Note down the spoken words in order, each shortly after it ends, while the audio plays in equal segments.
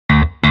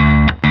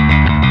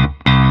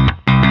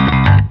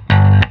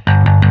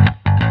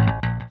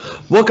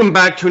Welcome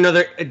back to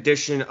another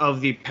edition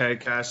of the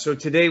podcast. So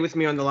today with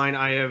me on the line,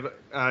 I have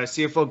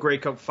CFL Grey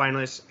Cup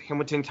finalist,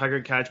 Hamilton Tiger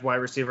Cats wide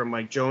receiver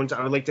Mike Jones.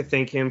 I would like to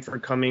thank him for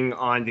coming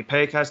on the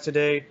podcast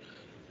today.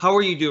 How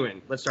are you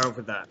doing? Let's start off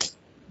with that.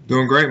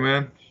 Doing great,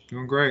 man.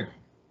 Doing great.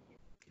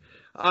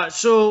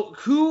 So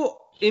who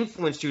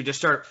influenced you to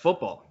start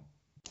football?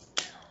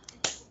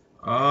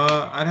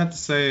 I'd have to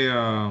say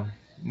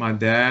my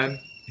dad.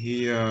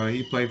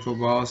 He played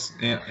football,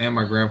 and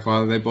my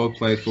grandfather. They both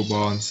played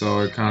football, and so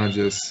it kind of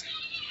just,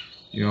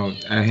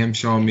 at him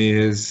showing me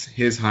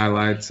his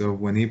highlights of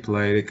when he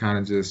played, it kind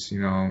of just,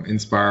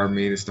 inspired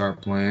me to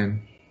start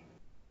playing.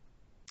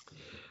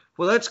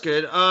 Well, that's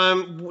good.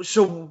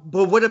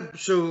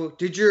 So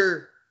did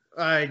your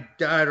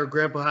dad or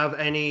grandpa have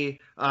any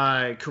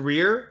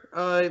career,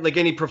 like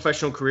any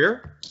professional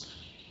career?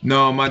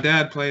 No, my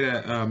dad played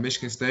at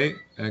Michigan State,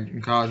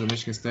 in college at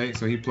Michigan State,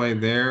 so he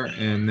played there.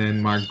 And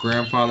then my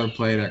grandfather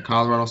played at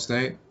Colorado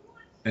State,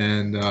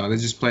 and they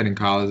just played in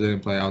college. They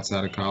didn't play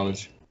outside of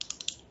college.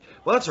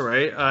 Well, that's all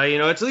right.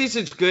 At least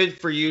it's good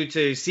for you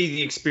to see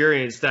the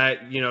experience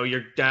that,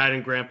 your dad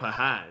and grandpa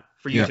had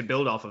for you to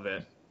build off of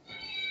it.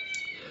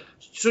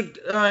 So,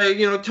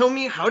 tell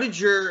me, how did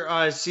your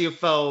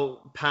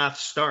CFL path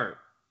start?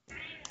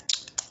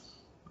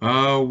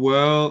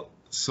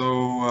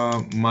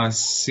 So my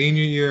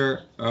senior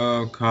year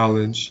of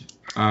college,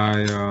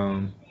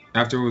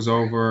 after it was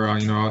over,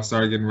 I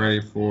started getting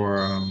ready for.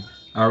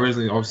 I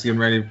originally was getting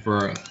ready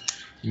for,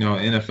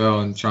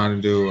 NFL and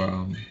trying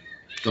to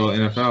go to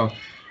NFL,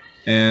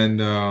 and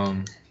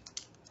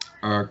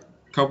a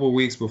couple of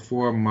weeks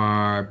before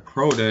my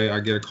pro day, I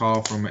get a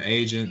call from an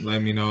agent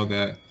letting me know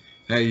that,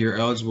 hey, you're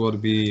eligible to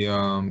be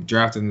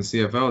drafted in the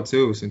CFL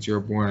too, since you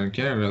were born in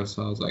Canada.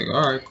 So I was like,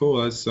 all right,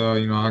 cool. Let's,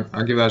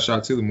 I'll give that a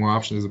shot too. The more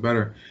options, the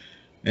better.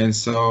 And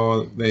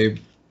so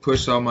they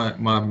pushed all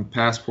my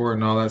passport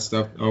and all that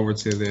stuff over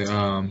to the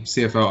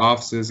CFL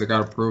offices. I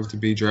got approved to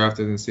be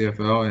drafted in the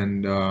CFL,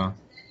 and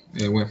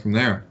it went from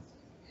there.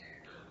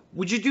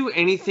 Would you do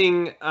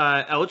anything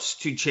else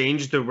to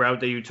change the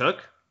route that you took?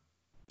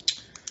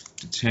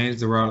 To change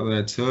the route that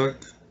I took?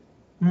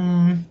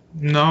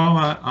 No,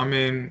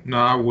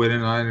 I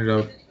wouldn't.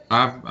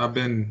 I've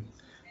been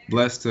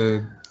blessed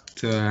to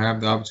have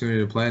the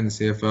opportunity to play in the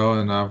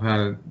CFL, and I've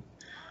had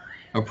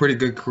a pretty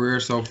good career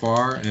so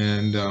far,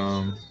 and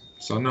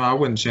so no, I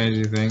wouldn't change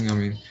anything. I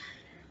mean,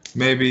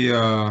 maybe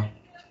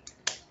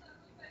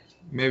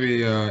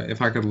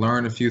if I could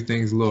learn a few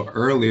things a little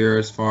earlier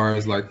as far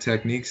as like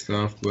technique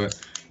stuff, but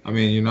I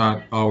mean, you're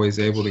not always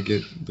able to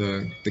get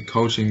the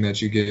coaching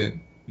that you get,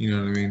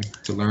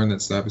 to learn that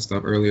type of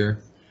stuff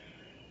earlier.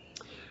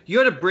 You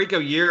had a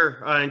breakout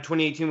year in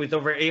 2018 with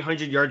over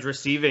 800 yards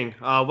receiving.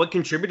 What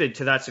contributed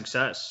to that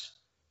success?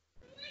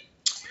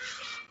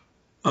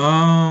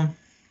 I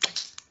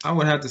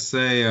would have to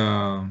say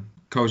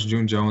Coach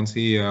June Jones.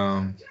 He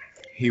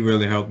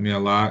really helped me a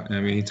lot. I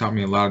mean, he taught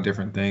me a lot of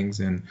different things,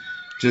 and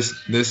just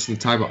the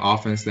type of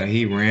offense that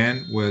he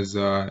ran was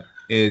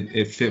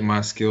it fit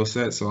my skill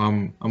set. So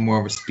I'm more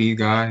of a speed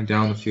guy,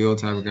 down the field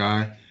type of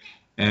guy,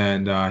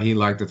 and he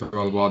liked to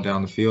throw the ball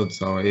down the field.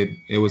 So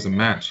it was a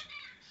match.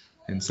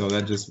 And so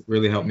that just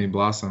really helped me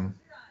blossom.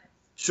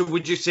 So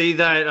would you say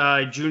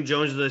that June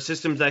Jones, the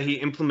systems that he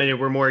implemented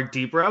were more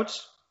deep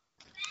routes?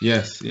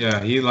 Yes,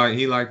 yeah. He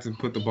liked to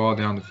put the ball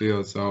down the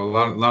field. So a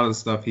lot of the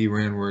stuff he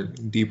ran were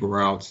deeper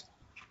routes.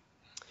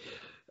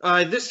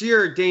 This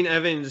year, Dane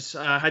Evans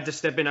had to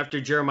step in after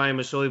Jeremiah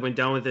Masoli went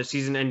down with a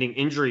season-ending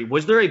injury.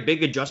 Was there a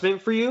big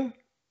adjustment for you?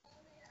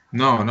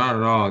 No, not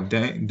at all.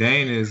 Dane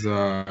is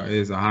a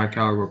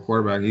high-caliber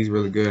quarterback. He's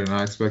really good, and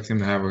I expect him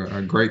to have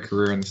a great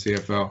career in the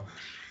CFL.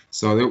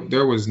 So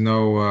there was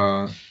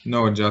no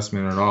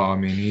adjustment at all. I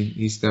mean,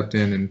 he stepped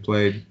in and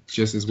played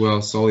just as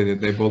well solely that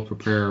they both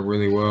prepare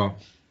really well.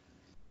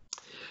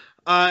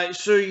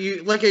 So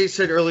you, like I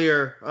said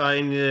earlier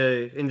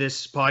in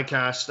this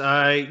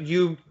podcast,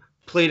 you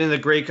played in the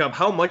Grey Cup.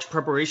 How much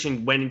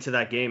preparation went into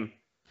that game?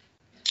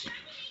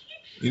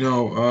 It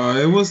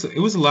was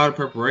a lot of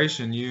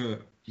preparation.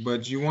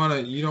 But you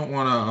don't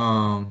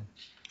wanna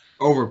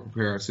over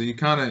prepare. So you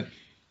kind of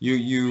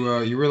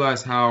you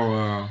realize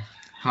how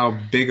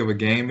big of a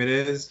game it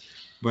is,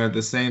 but at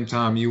the same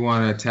time, you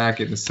want to attack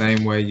it the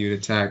same way you'd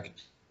attack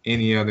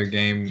any other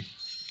game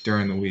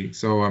during the week.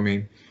 So, I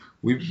mean,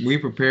 we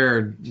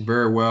prepared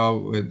very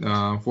well.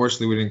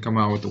 Unfortunately, we didn't come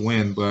out with the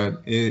win,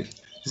 but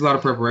there's a lot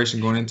of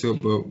preparation going into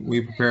it, but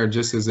we prepared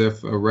just as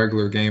if a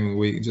regular game of the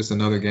week, just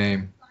another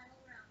game.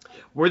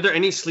 Were there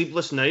any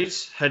sleepless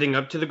nights heading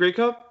up to the Grey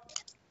Cup?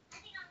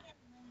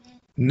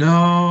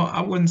 No,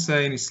 I wouldn't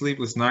say any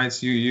sleepless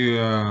nights.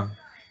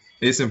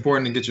 It's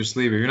important to get your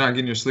sleep. If you're not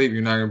getting your sleep,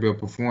 you're not gonna be able to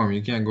perform.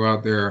 You can't go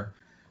out there,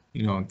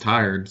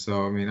 tired.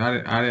 So I mean,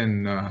 I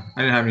didn't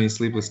have any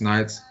sleepless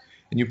nights.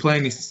 And you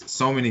playing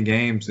so many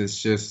games,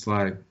 it's just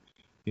like,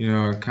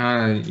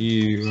 kind of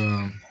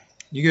you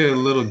get a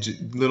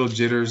little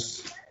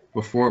jitters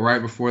right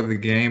before the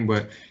game,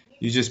 but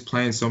you just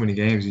playing so many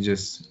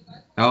games,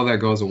 all that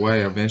goes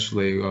away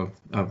eventually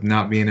of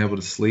not being able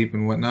to sleep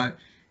and whatnot.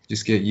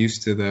 just get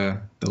used to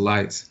the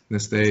lights, the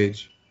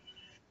stage.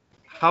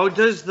 How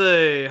does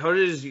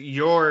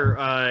your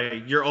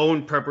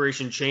own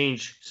preparation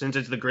change since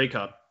it's the Grey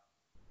Cup?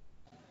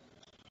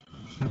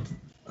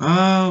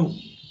 Uh,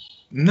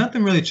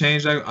 Nothing really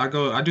changed.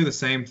 I do the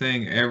same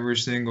thing every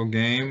single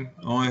game.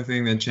 Only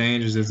thing that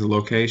changes is the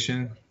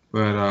location.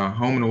 But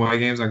home and away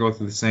games, I go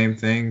through the same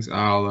things.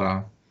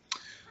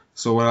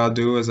 So what I'll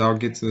do is I'll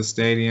get to the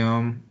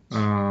stadium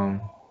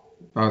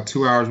about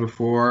 2 hours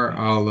before.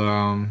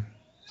 I'll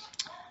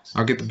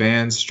get the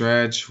band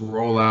stretch,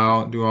 roll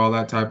out, do all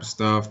that type of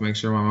stuff. Make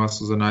sure my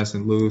muscles are nice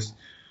and loose.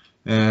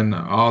 And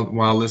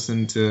while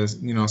listening to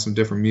some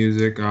different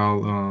music,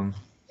 I'll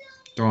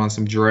throw on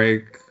some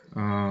Drake.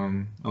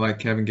 I like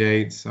Kevin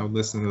Gates. I would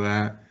listen to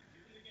that,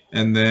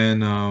 and then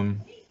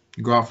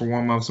go out for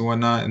warm-ups and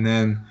whatnot. And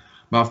then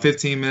about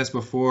 15 minutes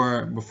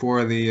before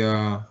you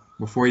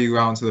go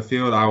out into the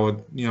field, I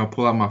would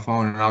pull out my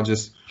phone and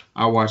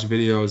I'll watch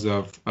videos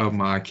of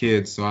my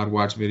kids. So I'd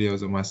watch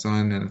videos of my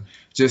son, and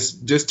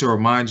just to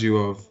remind you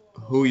of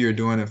who you're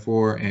doing it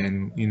for,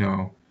 and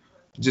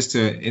just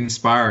to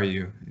inspire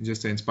you,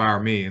 just to inspire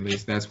me. At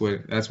least that's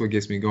what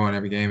gets me going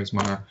every game. Is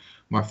my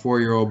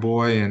 4-year-old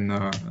boy and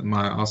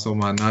my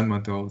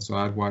 9-month-old. So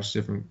I'd watch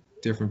different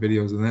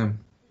videos of them.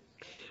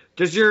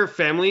 Does your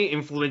family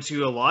influence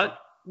you a lot,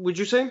 would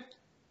you say?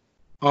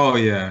 Oh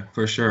yeah,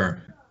 for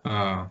sure.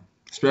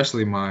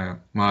 Especially my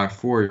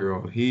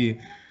 4-year-old. He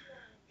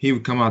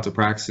would come out to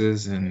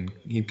practices and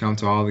he'd come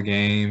to all the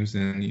games,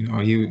 and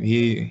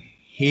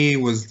he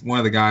was one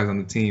of the guys on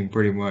the team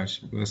pretty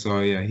much.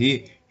 So yeah,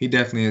 he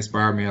definitely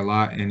inspired me a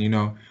lot, and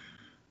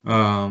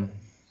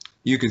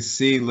you could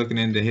see looking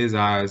into his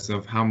eyes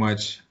of how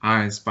much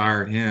I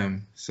inspired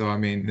him. So I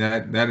mean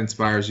that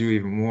inspires you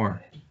even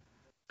more.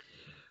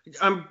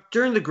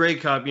 During the Grey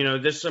Cup,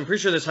 I'm pretty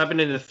sure this happened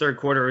in the third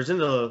quarter. It was in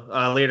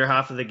the later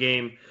half of the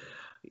game.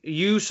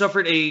 You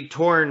suffered a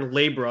torn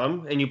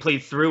labrum and you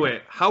played through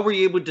it. How were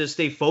you able to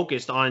stay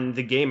focused on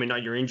the game and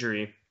not your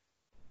injury?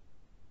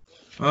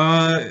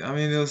 I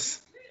mean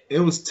it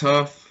was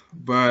tough,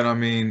 but I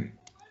mean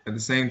at the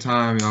same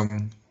time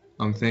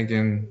I'm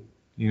thinking,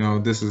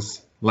 this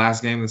is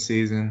last game of the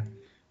season.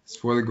 It's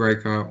for the Grey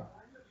Cup.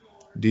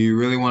 Do you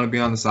really want to be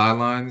on the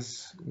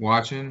sidelines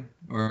watching,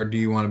 or do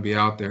you want to be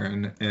out there?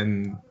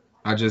 And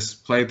I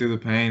just played through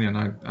the pain,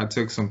 and I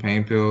took some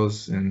pain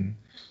pills, and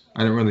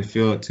I didn't really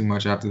feel it too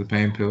much after the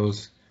pain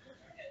pills.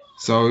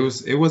 So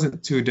it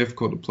wasn't too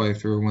difficult to play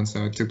through once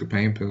I took the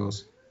pain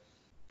pills.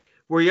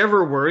 Were you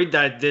ever worried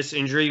that this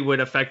injury would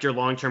affect your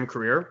long-term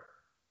career?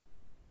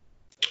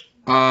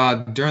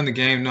 During the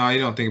game, no, you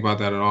don't think about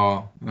that at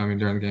all. I mean,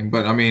 during the game.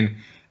 But I mean,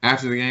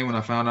 after the game, when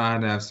I found out I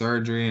had to have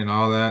surgery and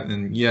all that,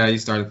 and yeah, you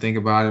start to think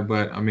about it.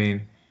 But I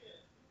mean,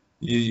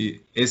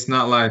 it's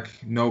not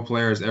like no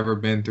player has ever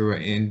been through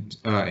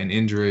an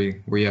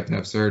injury where you have to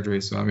have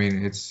surgery. So I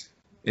mean, it's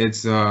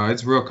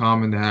real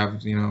common to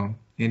have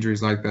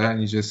injuries like that,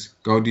 and you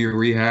just go do your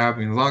rehab.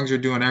 And as long as you're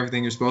doing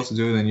everything you're supposed to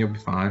do, then you'll be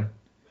fine.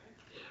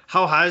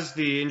 How has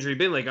the injury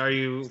been? Like, are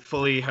you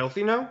fully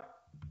healthy now?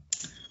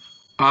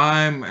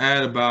 I'm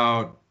at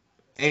about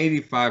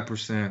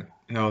 85%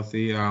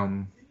 healthy.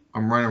 I'm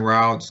running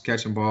routes,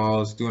 catching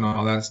balls, doing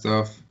all that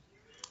stuff.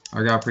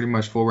 I got pretty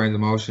much full range of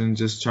motion,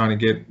 just trying to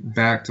get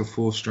back to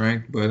full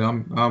strength, but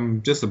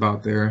I'm just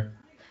about there.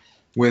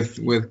 With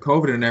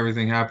COVID and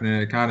everything happening,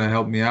 it kind of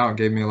helped me out,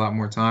 gave me a lot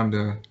more time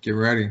to get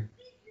ready.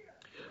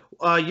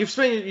 You've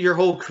spent your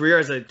whole career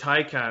as a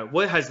Ticat.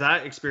 What has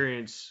that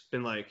experience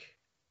been like?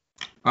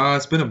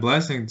 It's been a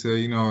blessing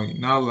to,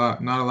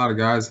 not a lot of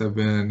guys have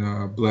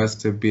been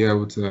blessed to be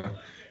able to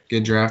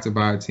get drafted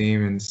by a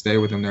team and stay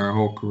with them their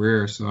whole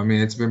career. So I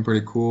mean, it's been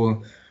pretty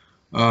cool.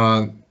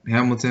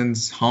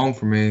 Hamilton's home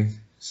for me,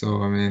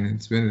 so I mean,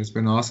 it's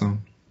been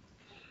awesome.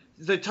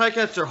 The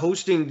Ticats are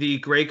hosting the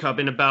Grey Cup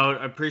in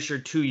about, I'm pretty sure,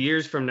 2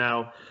 years from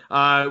now.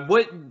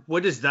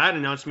 What does that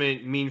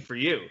announcement mean for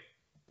you?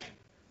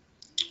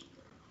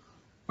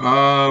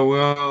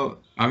 Well,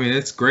 I mean,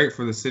 it's great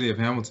for the city of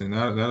Hamilton.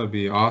 That'll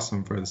be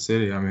awesome for the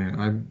city. I mean,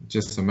 I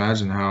just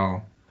imagine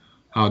how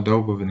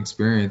dope of an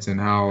experience and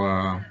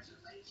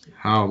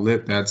how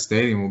lit that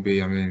stadium will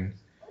be. I mean,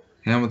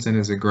 Hamilton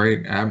is a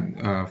great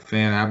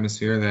fan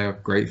atmosphere. They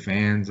have great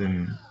fans,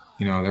 and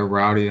they're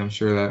rowdy. I'm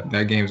sure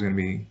that game's going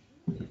to be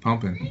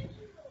pumping.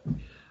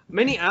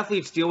 Many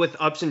athletes deal with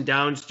ups and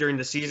downs during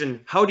the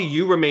season. How do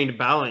you remain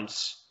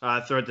balanced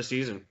throughout the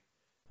season?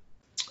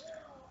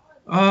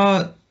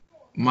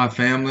 My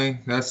family.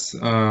 That's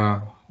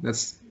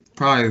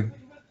probably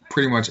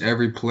pretty much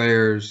every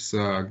player's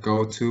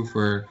go-to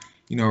for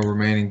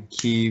remaining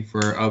key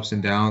for ups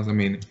and downs. I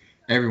mean,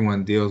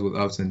 everyone deals with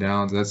ups and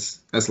downs.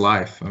 That's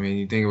life. I mean,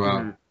 you think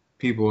about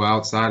people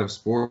outside of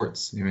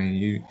sports. I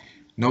mean,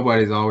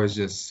 nobody's always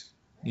just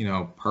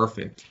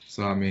perfect.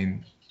 So I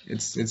mean,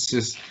 it's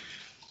just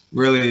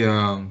really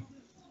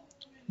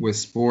with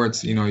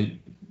sports,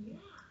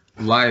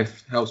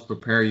 life helps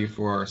prepare you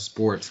for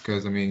sports,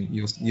 because I mean,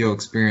 you'll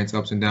experience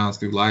ups and downs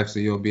through life, so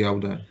you'll be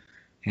able to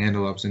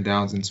handle ups and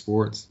downs in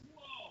sports.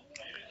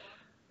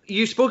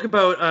 You spoke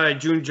about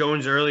June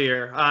Jones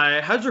earlier.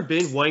 Has there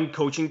been one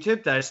coaching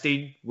tip that has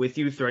stayed with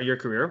you throughout your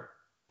career?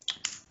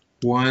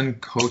 One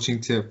coaching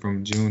tip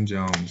from June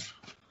Jones.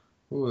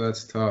 Oh,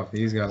 that's tough.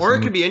 He's got. Or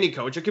it could be any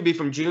coach. It could be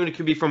from June. It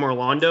could be from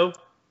Orlando.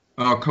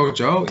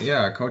 Coach O,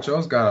 yeah, Coach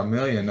O's got a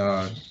million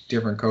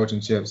different coaching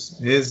tips.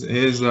 His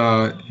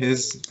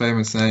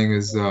famous saying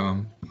is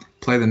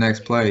play the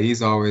next play.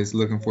 He's always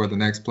looking for the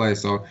next play.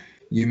 So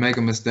you make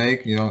a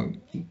mistake,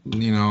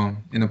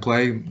 in a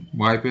play,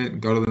 wipe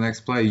it, go to the next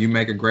play. You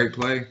make a great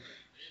play,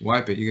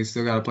 wipe it. You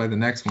still got to play the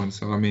next one.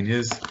 So I mean,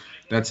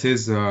 that's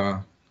his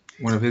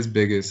one of his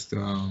biggest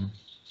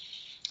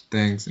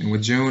things. And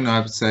with June, I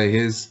would say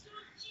his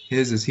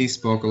is he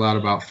spoke a lot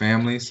about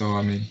family. So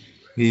I mean,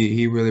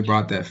 he really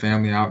brought that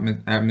family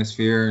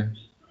atmosphere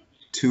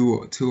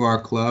to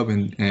our club.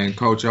 And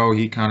Coach O,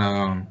 he kind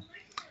of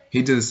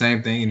he did the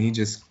same thing, and he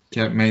just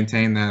kept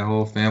maintaining that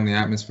whole family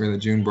atmosphere that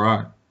June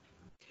brought.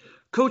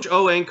 Coach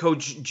O and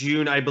Coach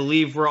June, I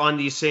believe, were on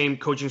the same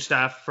coaching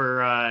staff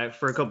for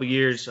a couple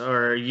years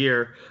or a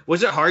year.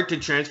 Was it hard to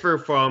transfer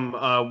from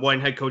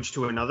one head coach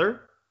to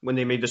another when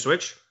they made the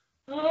switch?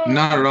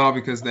 Not at all,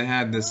 because they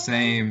had the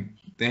same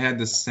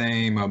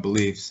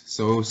beliefs,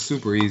 so it was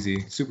super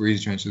easy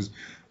trenches.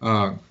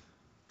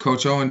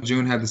 Coach O and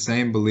June had the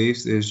same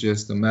beliefs. It's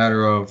just a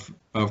matter of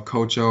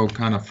Coach O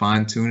kind of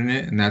fine tuning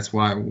it, and that's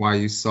why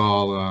you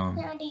saw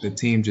the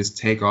team just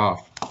take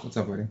off. What's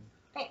up, buddy?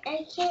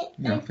 I can't.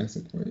 Yeah, I'll fix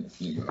it for you.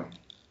 Here you go.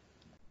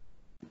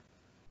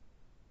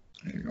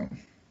 There you go.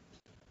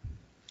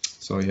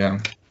 So yeah.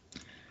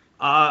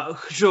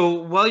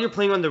 So while you're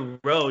playing on the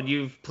road,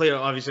 you've played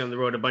obviously on the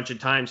road a bunch of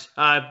times.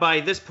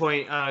 By this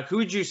point, who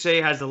would you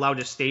say has the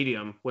loudest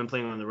stadium when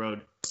playing on the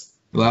road?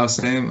 The loudest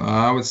stadium?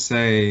 I would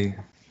say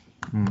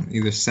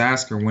either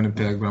Sask or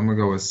Winnipeg, but I'm gonna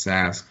go with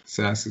Sask.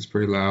 Sask is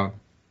pretty loud.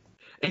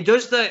 And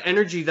does the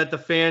energy that the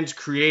fans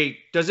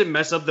create, does it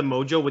mess up the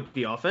mojo with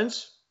the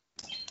offense?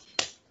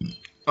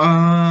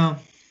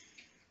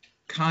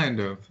 Kind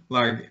of.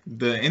 Like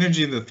the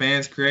energy the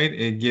fans create,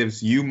 it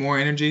gives you more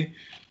energy,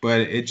 but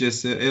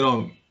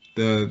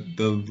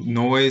the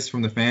noise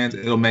from the fans,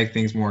 it'll make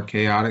things more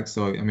chaotic.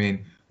 So I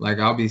mean, like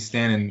I'll be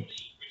standing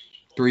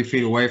 3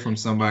 feet away from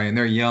somebody and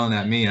they're yelling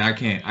at me and I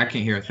can't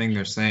hear a thing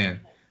they're saying.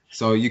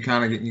 So you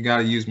got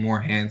to use more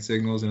hand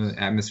signals in an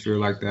atmosphere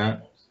like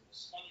that.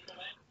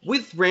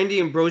 With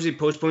Randy Ambrosie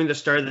postponing the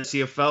start of the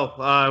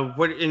CFL,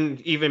 and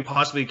even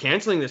possibly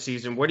canceling the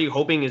season, what are you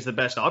hoping is the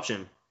best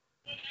option?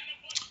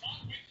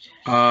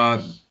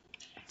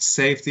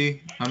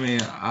 Safety. I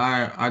mean,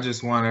 I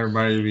just want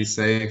everybody to be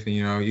safe, and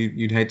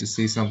you'd hate to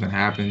see something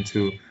happen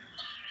to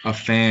a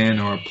fan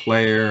or a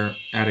player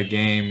at a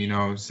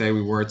game. Say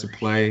we were to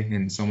play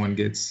and someone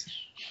gets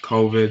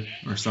COVID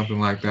or something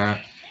like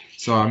that.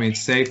 So I mean,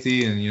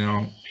 safety,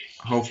 and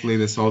hopefully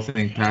this whole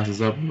thing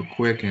passes up real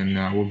quick and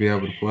we'll be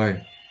able to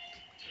play.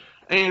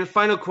 And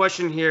final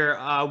question here,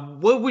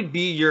 what would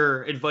be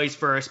your advice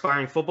for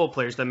aspiring football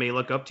players that may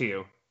look up to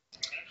you?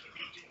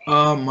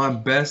 My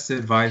best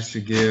advice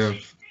to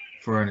give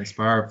for an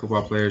aspiring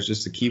football player is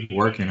just to keep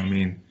working. I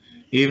mean,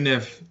 even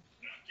if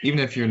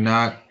you're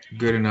not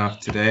good enough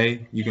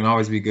today, you can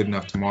always be good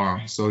enough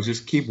tomorrow. So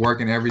just keep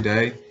working every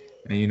day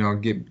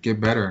and,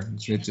 get better.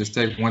 Just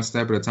take one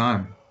step at a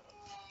time.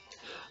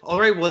 All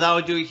right, well, that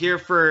would do it here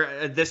for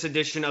this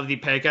edition of the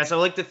podcast. I'd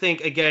like to thank,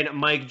 again,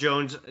 Mike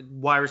Jones,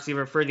 wide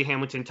receiver for the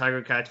Hamilton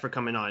Tiger Cats, for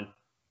coming on.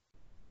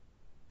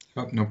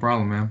 Oh, no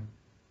problem, man.